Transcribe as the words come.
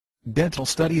Dental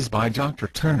studies by Dr.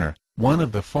 Turner, one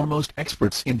of the foremost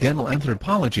experts in dental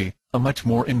anthropology, a much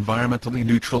more environmentally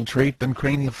neutral trait than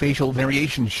craniofacial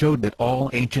variation, showed that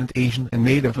all ancient Asian and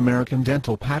Native American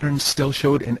dental patterns still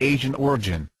showed an Asian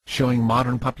origin, showing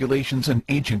modern populations and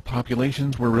ancient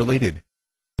populations were related.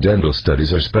 Dental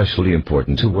studies are especially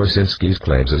important to Warszynski's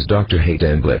claims, as Dr.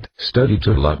 Haydenblit studied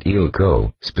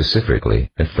Tlaloc specifically,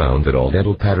 and found that all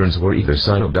dental patterns were either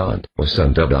synodont or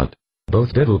sundodont.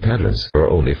 Both dental patterns are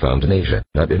only found in Asia,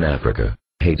 not in Africa.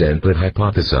 Haydenblit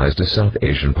hypothesized a South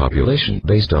Asian population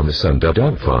based on the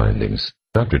sundodont findings.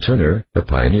 Dr. Turner, a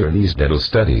pioneer in these dental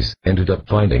studies, ended up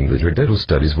finding that her dental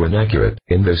studies were inaccurate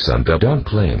in their sundodont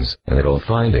claims, and that all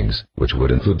findings, which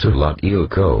would include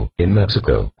Tlaloc in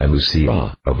Mexico and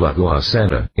Lucia of Lagoa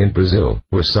Santa in Brazil,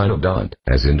 were synodont,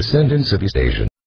 as in descendants of East Asian.